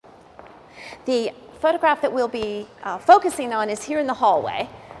The photograph that we'll be focusing on is here in the hallway.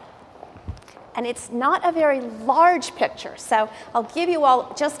 And it's not a very large picture, so I'll give you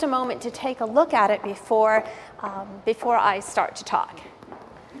all just a moment to take a look at it before I start to talk.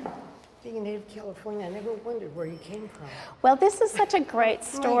 Being a native California, I never wondered where you came from. Well, this is such a great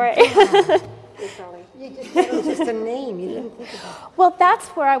story. You just said it was just a name. You didn't think about it. Well, that's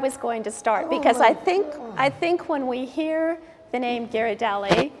where I was going to start, because I think when we hear the name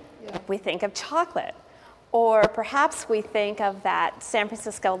Ghirardelli, we think of chocolate. Or perhaps we think of that San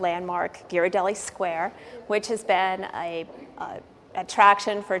Francisco landmark, Ghirardelli Square, which has been an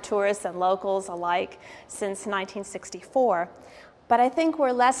attraction for tourists and locals alike since 1964. But I think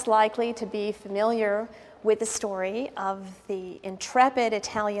we're less likely to be familiar with the story of the intrepid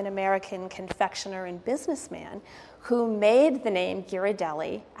Italian-American confectioner and businessman who made the name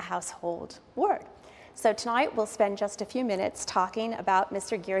Ghirardelli a household word. So tonight we'll spend just a few minutes talking about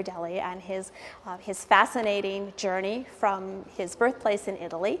Mr. Ghirardelli and his fascinating journey from his birthplace in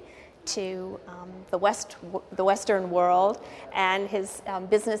Italy to the Western world and his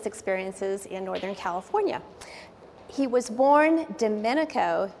business experiences in Northern California. He was born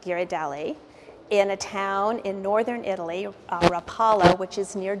Domenico Ghirardelli in a town in northern Italy, Rapallo, which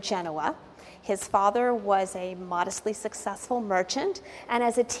is near Genoa. His father was a modestly successful merchant, and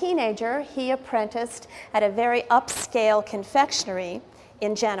as a teenager, he apprenticed at a very upscale confectionery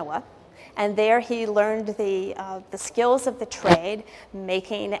in Genoa. And there he learned the skills of the trade,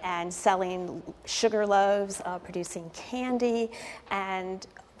 making and selling sugar loaves, producing candy, and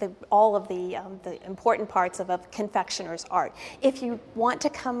all of the important parts of a confectioner's art. If you want to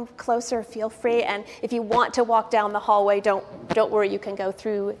come closer, feel free, and if you want to walk down the hallway, don't worry, you can go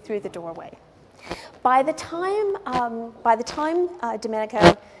through the doorway. By the time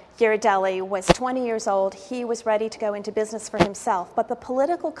Domenico Ghirardelli was 20 years old, he was ready to go into business for himself. But the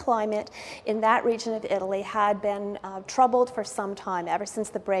political climate in that region of Italy had been troubled for some time, ever since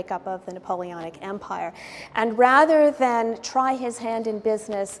the breakup of the Napoleonic Empire. And rather than try his hand in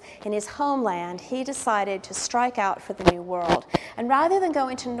business in his homeland, he decided to strike out for the New World. And rather than go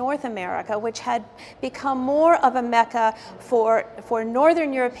into North America, which had become more of a mecca for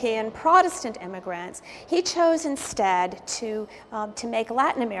Northern European Protestant immigrants, he chose instead to make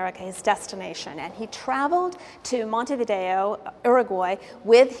Latin America his destination, and he traveled to Montevideo, Uruguay,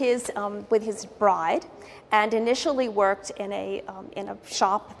 with his bride, and initially worked in a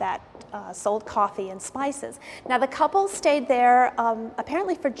shop that sold coffee and spices. Now the couple stayed there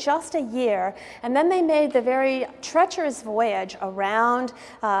apparently for just a year, and then they made the very treacherous voyage around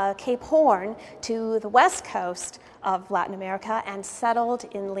Cape Horn to the west coast of Latin America and settled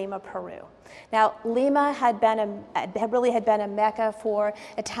in Lima, Peru. Now, Lima had really been a mecca for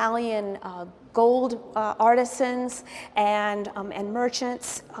Italian gold artisans and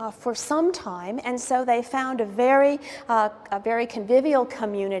merchants for some time, and so they found a very convivial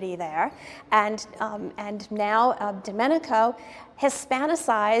community there. And now Domenico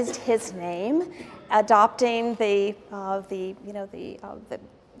Hispanicized his name, adopting the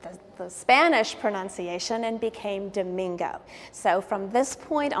Spanish pronunciation, and became Domingo. So from this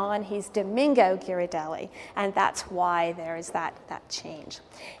point on, he's Domingo Ghirardelli, and that's why there is that change.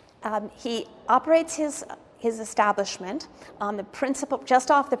 He operates his establishment on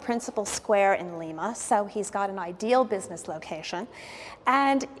just off the principal square in Lima, so he's got an ideal business location.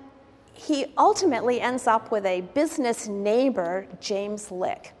 And he ultimately ends up with a business neighbor, James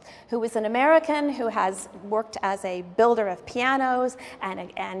Lick, who was an American who has worked as a builder of pianos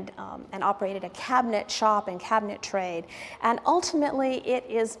and operated a cabinet shop and cabinet trade. And ultimately, it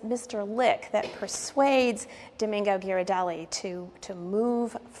is Mr. Lick that persuades Domingo Ghirardelli to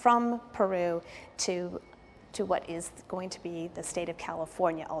move from Peru to what is going to be the state of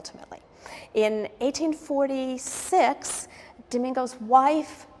California ultimately. In 1846, Domingo's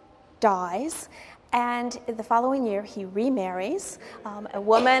wife dies, and the following year he remarries a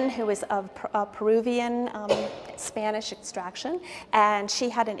woman who is of Peruvian Spanish extraction, and she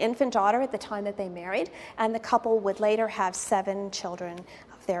had an infant daughter at the time that they married, and the couple would later have 7 children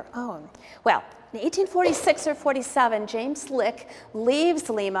of their own. Well, in 1846 or 47, James Lick leaves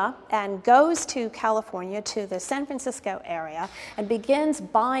Lima and goes to California, to the San Francisco area, and begins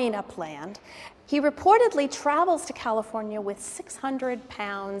buying up land. He reportedly travels to California with 600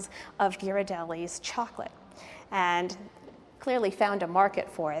 pounds of Ghirardelli's chocolate, and clearly found a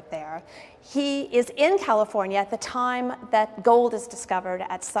market for it there. He is in California at the time that gold is discovered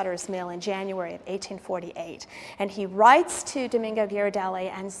at Sutter's Mill in January of 1848. And he writes to Domingo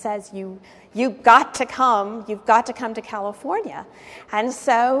Ghirardelli and says, you've got to come to California. And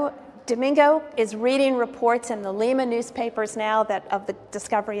so Domingo is reading reports in the Lima newspapers now of the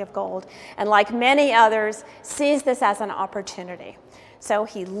discovery of gold, and like many others, sees this as an opportunity. So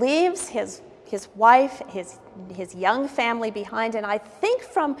he leaves his wife, his young family behind, and I think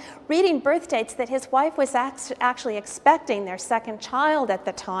from reading birth dates that his wife was actually expecting their second child at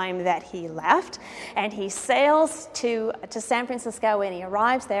the time that he left, and he sails to San Francisco, and he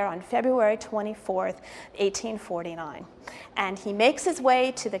arrives there on February 24th, 1849. And he makes his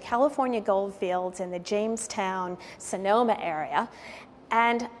way to the California gold fields in the Jamestown, Sonoma area,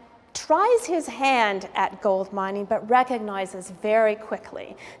 and tries his hand at gold mining, but recognizes very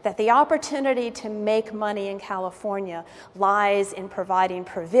quickly that the opportunity to make money in California lies in providing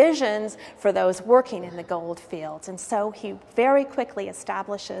provisions for those working in the gold fields. And so he very quickly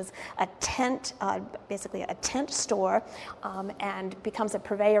establishes a tent, basically a tent store, and becomes a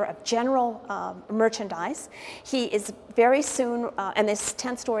purveyor of general merchandise. He is very soon, and this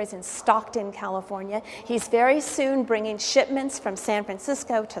tent store is in Stockton, California. He's very soon bringing shipments from San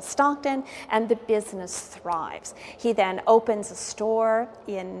Francisco to Stockton, and the business thrives. He then opens a store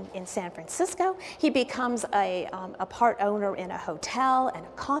in San Francisco. He becomes a part owner in a hotel and a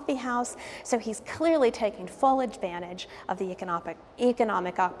coffee house. So he's clearly taking full advantage of the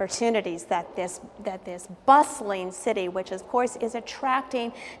economic opportunities that this bustling city, which of course is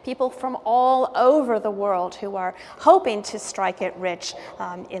attracting people from all over the world who are hoping to strike it rich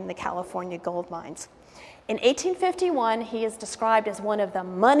in the California gold mines. In 1851, he is described as one of the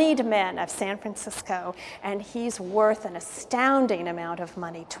moneyed men of San Francisco, and he's worth an astounding amount of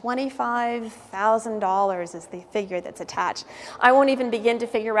money. $25,000 is the figure that's attached. I won't even begin to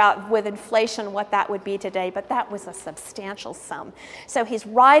figure out with inflation what that would be today, but that was a substantial sum. So he's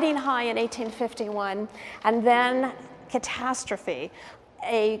riding high in 1851, and then catastrophe.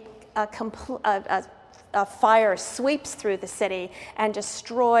 A fire sweeps through the city and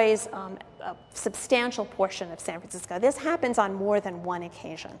destroys a substantial portion of San Francisco. This happens on more than one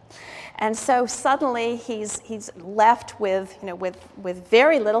occasion. And so suddenly he's left with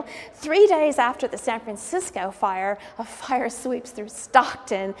very little. 3 days after the San Francisco fire, a fire sweeps through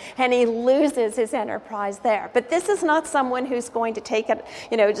Stockton, and he loses his enterprise there. But this is not someone who's going to take a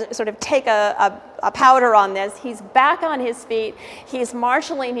powder on this. He's back on his feet. He's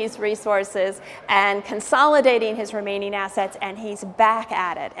marshaling his resources and consolidating his remaining assets, and he's back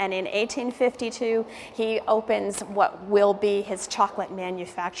at it. And in 1852, he opens what will be his chocolate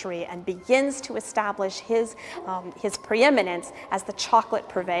manufactory and begins to establish his preeminence as the chocolate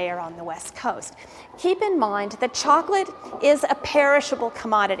purveyor on the West Coast. Keep in mind that chocolate is a perishable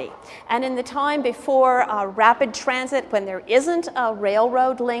commodity. And in the time before rapid transit, when there isn't a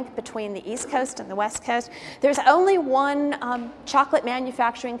railroad link between the East Coast and the West Coast, there's only one chocolate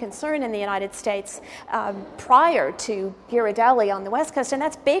manufacturing concern in the United States prior to Ghirardelli on the West Coast, and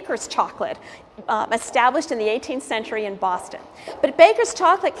that's Baker's chocolate, established in the 18th century in Boston. But Baker's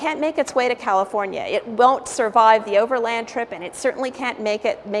chocolate can't make its way to California. It won't survive the overland trip, and it certainly can't make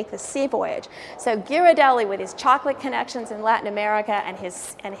the sea voyage. So Ghirardelli, with his chocolate connections in Latin America and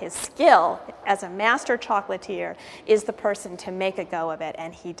his skill as a master chocolatier, is the person to make a go of it,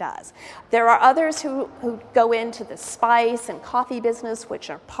 and he does. There are others who go into the spice and coffee business,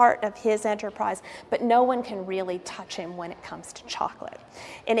 which are part of his enterprise, but no one can really touch him when it comes to chocolate.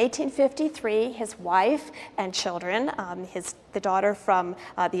 In 1853, his wife and children, the daughter from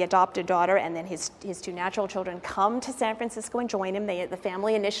the adopted daughter, and then his two natural children, come to San Francisco and join him. The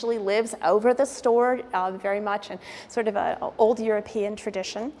family initially lives over the store, very much in sort of an old European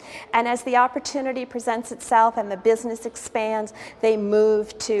tradition. And as the opportunity presents itself and the business expands, they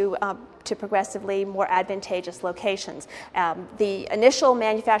move to progressively more advantageous locations. The initial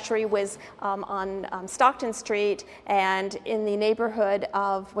manufactory was on Stockton Street and in the neighborhood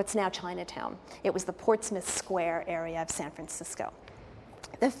of what's now Chinatown. It was the Portsmouth Square area of San Francisco.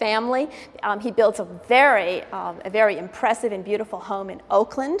 The family, he builds a very impressive and beautiful home in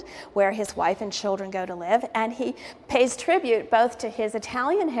Oakland, where his wife and children go to live, and he pays tribute both to his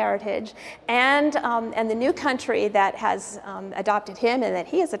Italian heritage and the new country that has adopted him and that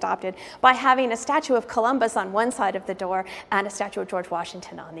he has adopted by having a statue of Columbus on one side of the door and a statue of George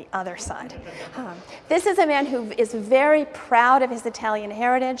Washington on the other side. This is a man who is very proud of his Italian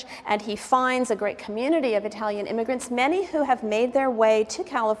heritage, and he finds a great community of Italian immigrants, many who have made their way to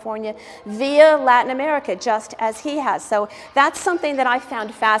California via Latin America, just as he has. So that's something that I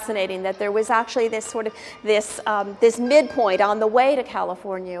found fascinating, that there was actually this sort of this midpoint on the way to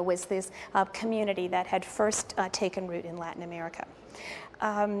California was this community that had first taken root in Latin America.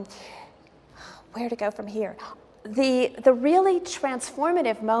 Where to go from here? The really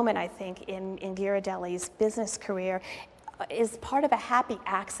transformative moment, I think, in Ghirardelli's business career is part of a happy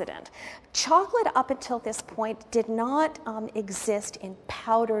accident. Chocolate up until this point did not exist in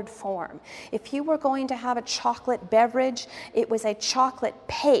powdered form. If you were going to have a chocolate beverage, it was a chocolate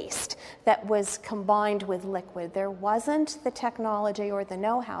paste that was combined with liquid. There wasn't the technology or the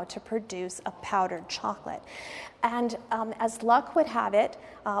know-how to produce a powdered chocolate. And as luck would have it,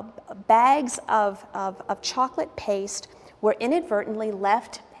 bags of chocolate paste were inadvertently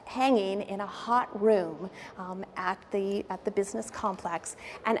left hanging in a hot room at the business complex,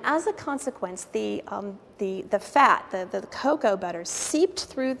 and as a consequence, the fat, the cocoa butter, seeped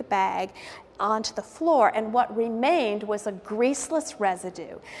through the bag onto the floor, and what remained was a greaseless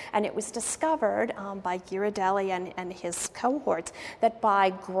residue. And it was discovered by Ghirardelli and his cohorts that by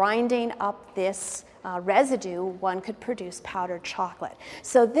grinding up this residue, one could produce powdered chocolate.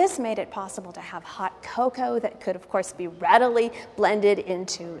 So this made it possible to have hot cocoa that could, of course, be readily blended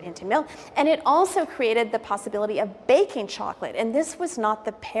into milk. And it also created the possibility of baking chocolate. And this was not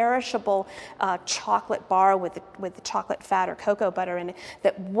the perishable chocolate bar with the chocolate fat or cocoa butter in it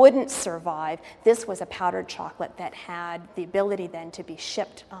that wouldn't survive. This was a powdered chocolate that had the ability then to be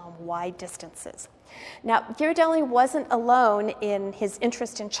shipped wide distances. Now, Ghirardelli wasn't alone in his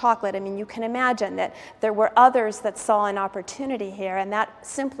interest in chocolate. I mean, you can imagine that there were others that saw an opportunity here, and that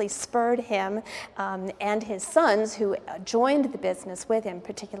simply spurred him and his sons, who joined the business with him,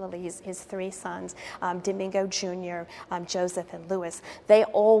 particularly his three sons, Domingo Jr., Joseph, and Louis. They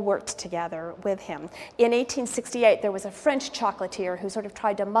all worked together with him. In 1868, there was a French chocolatier who sort of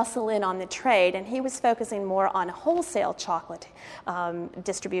tried to muscle in on the trade, and he was focusing more on wholesale chocolate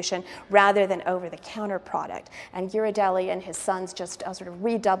distribution rather than over-the-counter product. And Ghirardelli and his sons just sort of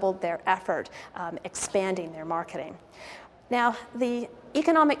redoubled their effort expanding their marketing. Now, the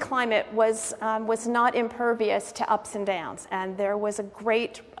economic climate was not impervious to ups and downs, and there was a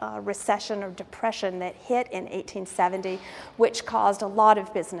great recession or depression that hit in 1870, which caused a lot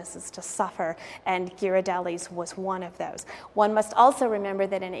of businesses to suffer, and Ghirardelli's was one of those. One must also remember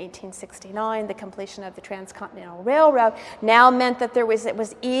that in 1869, the completion of the Transcontinental Railroad now meant that it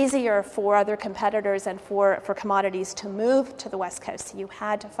was easier for other competitors and for commodities to move to the West Coast, so you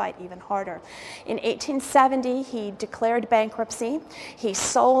had to fight even harder. In 1870, he declared bankruptcy. He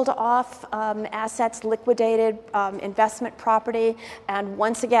sold off assets, liquidated investment property, and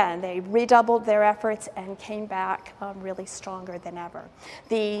once again, they redoubled their efforts and came back really stronger than ever.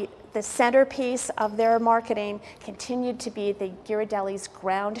 The centerpiece of their marketing continued to be the Ghirardelli's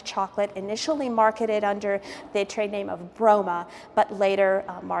ground chocolate, initially marketed under the trade name of Broma, but later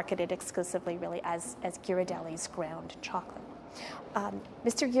marketed exclusively really as Ghirardelli's ground chocolate.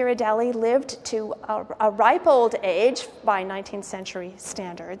 Mr. Ghirardelli lived to a ripe old age by 19th century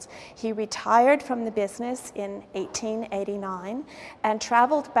standards. He retired from the business in 1889 and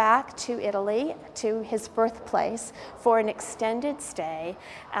traveled back to Italy, to his birthplace, for an extended stay.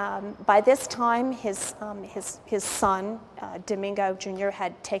 By this time, his son, Domingo Jr.,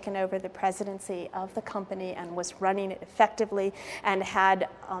 had taken over the presidency of the company and was running it effectively, and had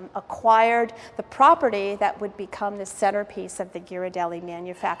acquired the property that would become the centerpiece of the Ghirardelli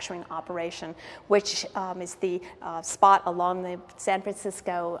manufacturing operation, which is the spot along the San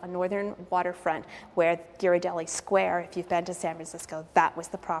Francisco northern waterfront where Ghirardelli Square, if you've been to San Francisco, that was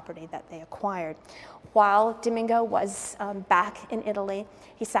the property that they acquired. While Domingo was back in Italy,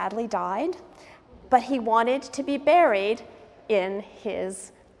 he sadly died, but he wanted to be buried in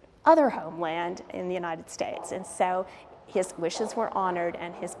his other homeland in the United States, and so his wishes were honored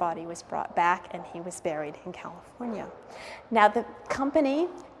and his body was brought back and he was buried in California. Now, the company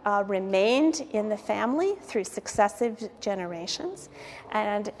remained in the family through successive generations,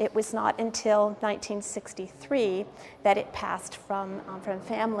 and it was not until 1963 that it passed from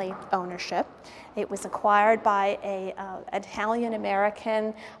family ownership. It was acquired by an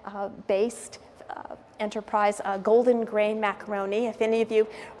Italian-American based enterprise, Golden Grain Macaroni. If any of you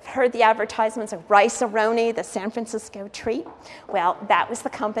have heard the advertisements of Rice-A-Roni, the San Francisco treat, well, that was the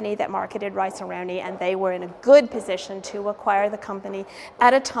company that marketed Rice-A-Roni, and they were in a good position to acquire the company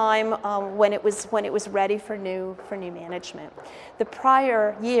at a time when it was ready for new management. The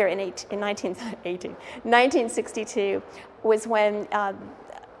prior year, in 1962, was when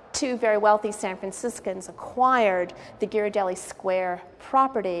two very wealthy San Franciscans acquired the Ghirardelli Square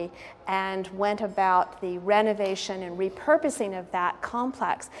property and went about the renovation and repurposing of that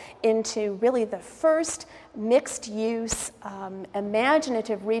complex into really the first mixed-use,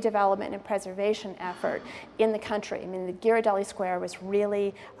 imaginative redevelopment and preservation effort in the country. I mean, the Ghirardelli Square was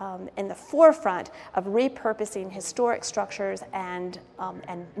really in the forefront of repurposing historic structures and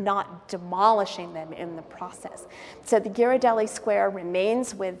not demolishing them in the process. So the Ghirardelli Square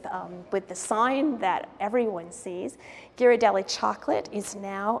remains with the sign that everyone sees. Ghirardelli chocolate is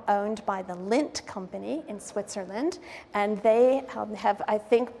now owned by the Lindt Company in Switzerland, and they have, I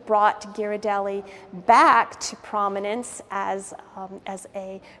think, brought Ghirardelli back to prominence as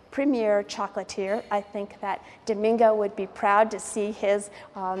a premier chocolatier. I think that Domingo would be proud to see his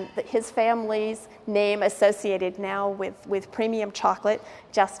family's name associated now with premium chocolate,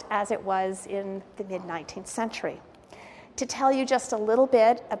 just as it was in the mid-19th century. To tell you just a little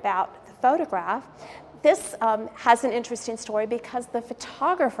bit about the photograph, this has an interesting story because the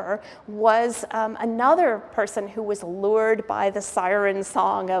photographer was another person who was lured by the siren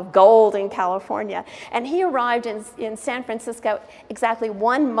song of gold in California. And he arrived in San Francisco exactly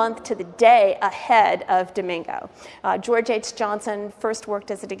 1 month to the day ahead of Domingo. George H. Johnson first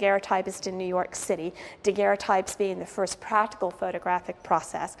worked as a daguerreotypist in New York City, daguerreotypes being the first practical photographic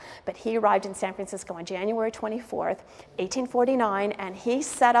process. But he arrived in San Francisco on January 24th, 1849, and he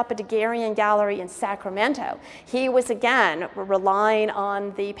set up a daguerrean gallery in Sacramento. He was, again, relying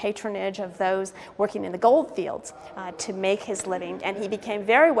on the patronage of those working in the gold fields to make his living, and he became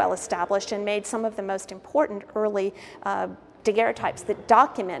very well established and made some of the most important early daguerreotypes that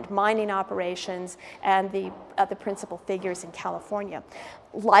document mining operations and the principal figures in California.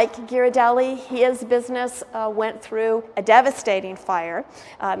 Like Ghirardelli, his business went through a devastating fire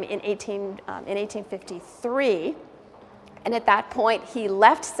in 1853. And at that point, he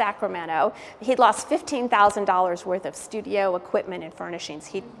left Sacramento. He'd lost $15,000 worth of studio equipment and furnishings.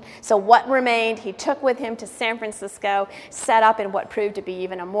 So what remained, he took with him to San Francisco, set up in what proved to be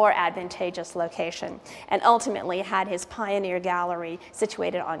even a more advantageous location, and ultimately had his Pioneer Gallery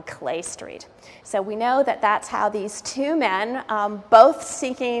situated on Clay Street. So we know that that's how these two men, both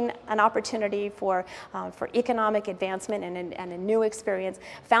seeking an opportunity for economic advancement and a new experience,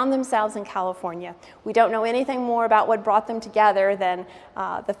 found themselves in California. We don't know anything more about what brought them together than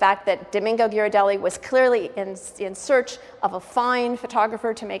the fact that Domingo Ghirardelli was clearly in search of a fine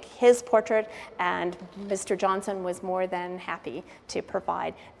photographer to make his portrait, and Mr. Johnson was more than happy to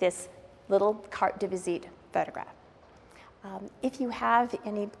provide this little carte de visite photograph. If you have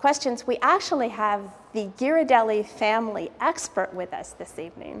any questions, we actually have the Ghirardelli family expert with us this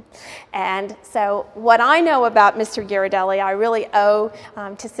evening. And so what I know about Mr. Ghirardelli, I really owe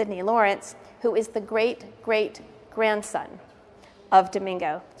to Sidney Lawrence, who is the great-great-grandson of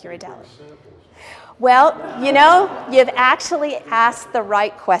Domingo Ghirardelli. Well, you know, you've actually asked the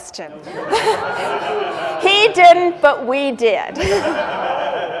right question. He didn't, but we did.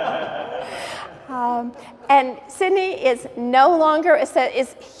 And Sidney is no longer,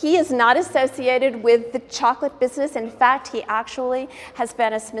 he is not associated with the chocolate business. In fact, he actually has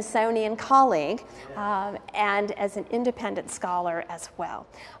been a Smithsonian colleague and as an independent scholar as well.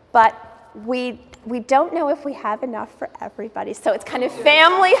 But we don't know if we have enough for everybody, so it's kind of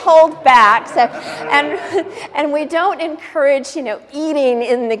family hold back. So, and we don't encourage, eating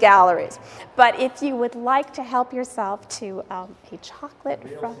in the galleries. But if you would like to help yourself to a chocolate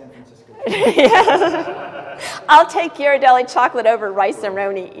from San Francisco. Yeah. I'll take Ghirardelli chocolate over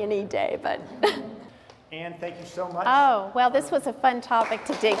rice-a-roni any day, but. Anne, thank you so much. Oh, well, this was a fun topic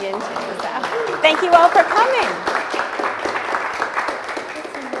to dig into. So. Thank you all for coming.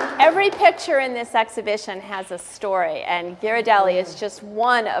 Every picture in this exhibition has a story, and Ghirardelli is just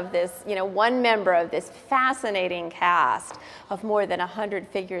one of this, one member of this fascinating cast of more than 100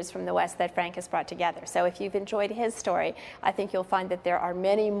 figures from the West that Frank has brought together. So if you've enjoyed his story, I think you'll find that there are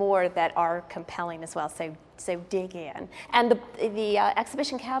many more that are compelling as well. So dig in. And the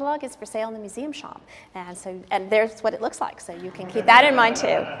exhibition catalog is for sale in the museum shop. And there's what it looks like, so you can keep that in mind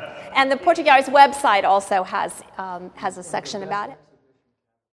too. And the Portuguese website also has a section about it.